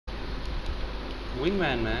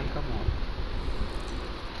Wingman, man, come on.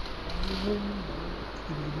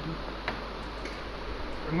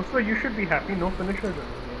 Mustafa, you should be happy. No finishers in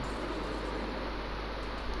this game.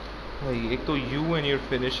 Like, ek to you and your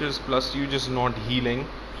finishes plus you just not healing.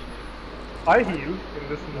 I healed in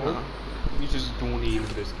this mode. You just don't heal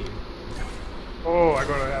in this game. Oh, I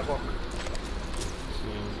got a havoc.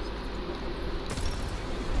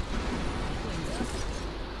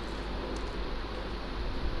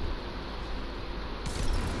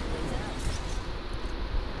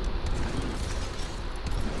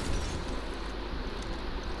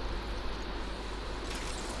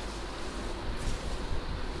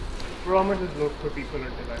 Promise is look for people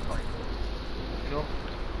until I find them. You know?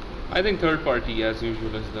 I think third party as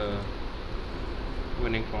usual is the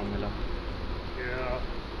winning formula. Yeah.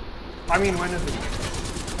 I mean, when is it?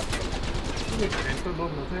 तो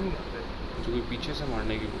लोग मजे नहीं आते. जो कोई पीछे से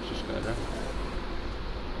मारने की कोशिश कर रहा है.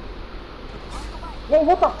 Whoa,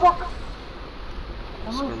 what the fuck?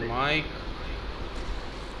 Mr. Mike.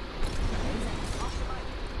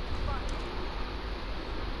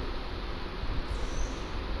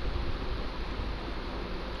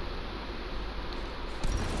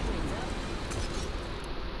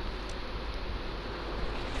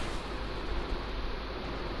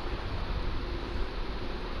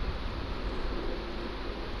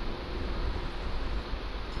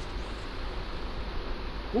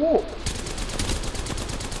 Ooh!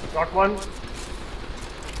 Got one.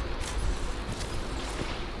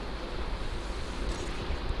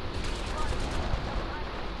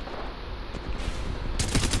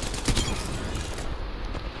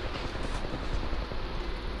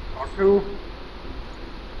 Got two.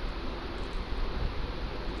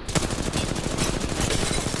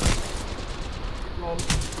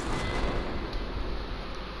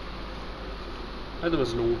 मैं तो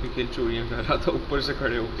बस लोगों की किल चोरियां कर रहा था ऊपर से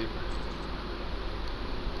खड़े होके.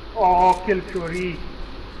 Oh, kill chori.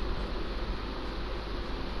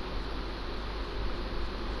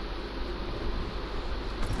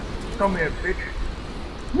 Come here, bitch.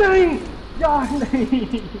 नहीं! यार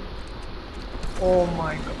नहीं! Oh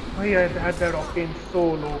my god. I had that octane so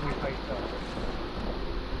low we fight that.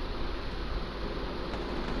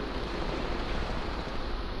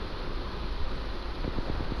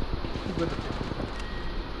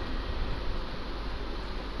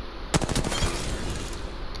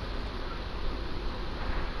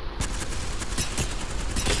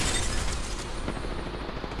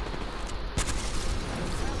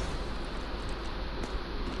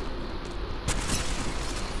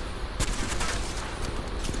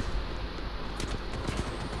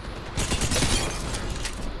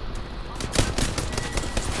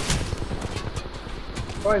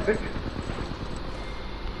 What is it?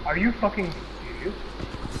 Are you fucking serious?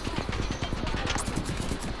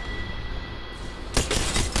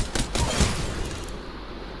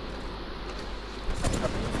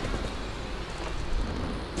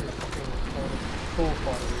 So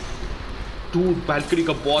far away. Dude, balcony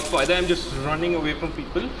का बहुत फायदा है. I'm just running away from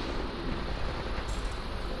people.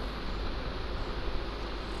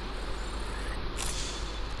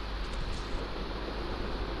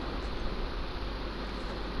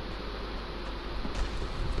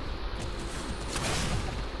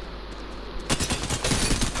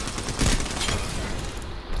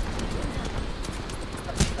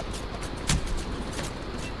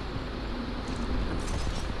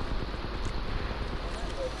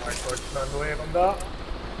 No way, banda.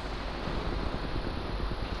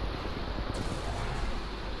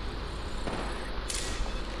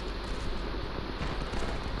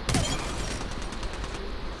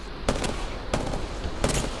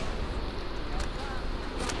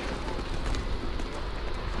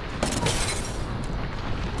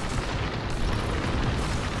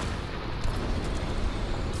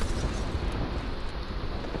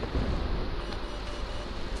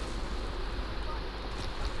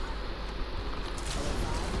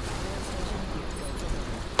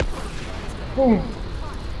 Boom!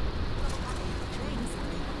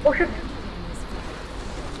 Oh shit!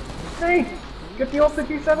 Hey! Get me off the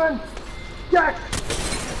G7! Yes!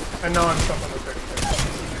 And now I'm stuck on the 36.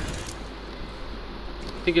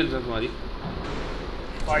 कितनी kills है तुम्हारी?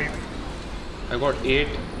 5. I got 8.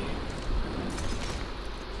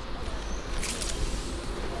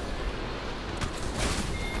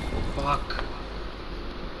 Fuck.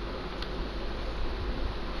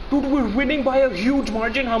 Dude, we're winning by a huge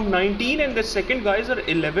margin. I'm 19 and the second guys are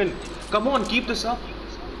 11. Come on, keep this up.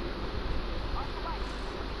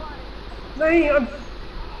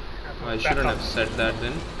 I shouldn't have said that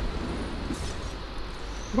then.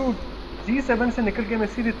 Dude, G7 से निकल के मैं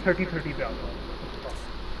सीधे 30-30 पे आता हूँ.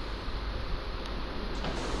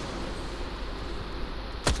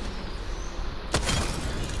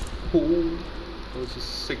 Oh, that was the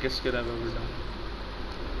sickest kill I've ever done.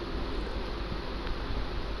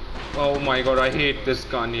 Oh my god, I hate this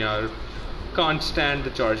gun, yaar. Can't stand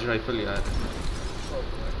the charge rifle, yaar.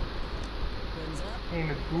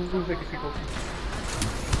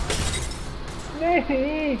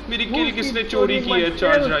 नहीं मेरी किल किसने चोरी की है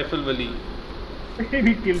चार्ज राइफल वाली? मैंने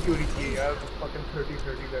भी किल चोरी की है यार, fucking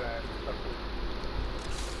 30-30 कराया है सबको।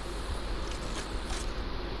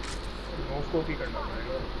 नो स्कोप ही करना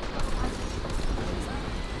पड़ेगा।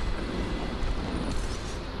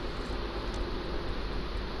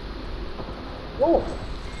 ओह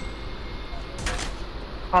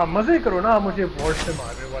हाँ मजे करो ना, मुझे वॉर्ड से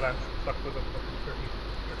मार रहे वाला सबको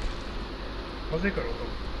मजे करो तुम।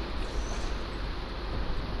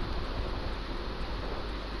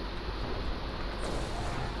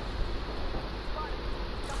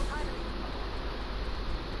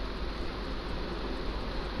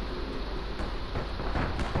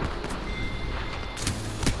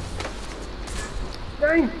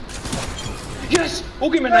 नहीं Yes!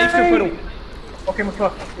 Okay, मैं नाइफ के ऊपर हूँ। Okay, Musla,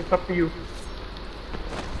 it's up to you.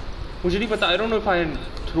 मुझे नहीं पता, I don't know if I can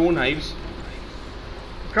throw knives.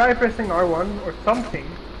 Try pressing R1 or something.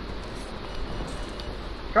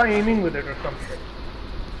 Try aiming with it or something.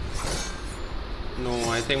 No,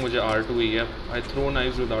 I think मुझे R2 ही है. I throw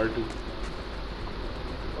knives with R2.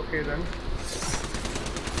 Okay then.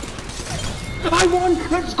 I won!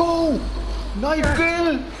 Let's go! Knife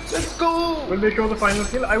kill! Let's go! Will they show the final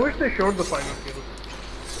kill? I wish they showed the final kill.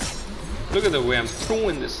 Look at the way I'm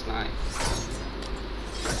throwing this knife.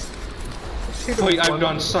 Oh, I've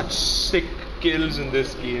done such sick kills in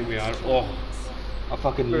this game, yaar. Oh, I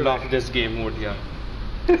fucking love this game mode, yaar.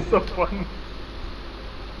 It's so fun.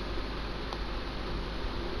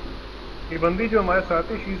 ये बंदी जो हमारे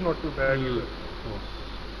साथ है, she's not too bad.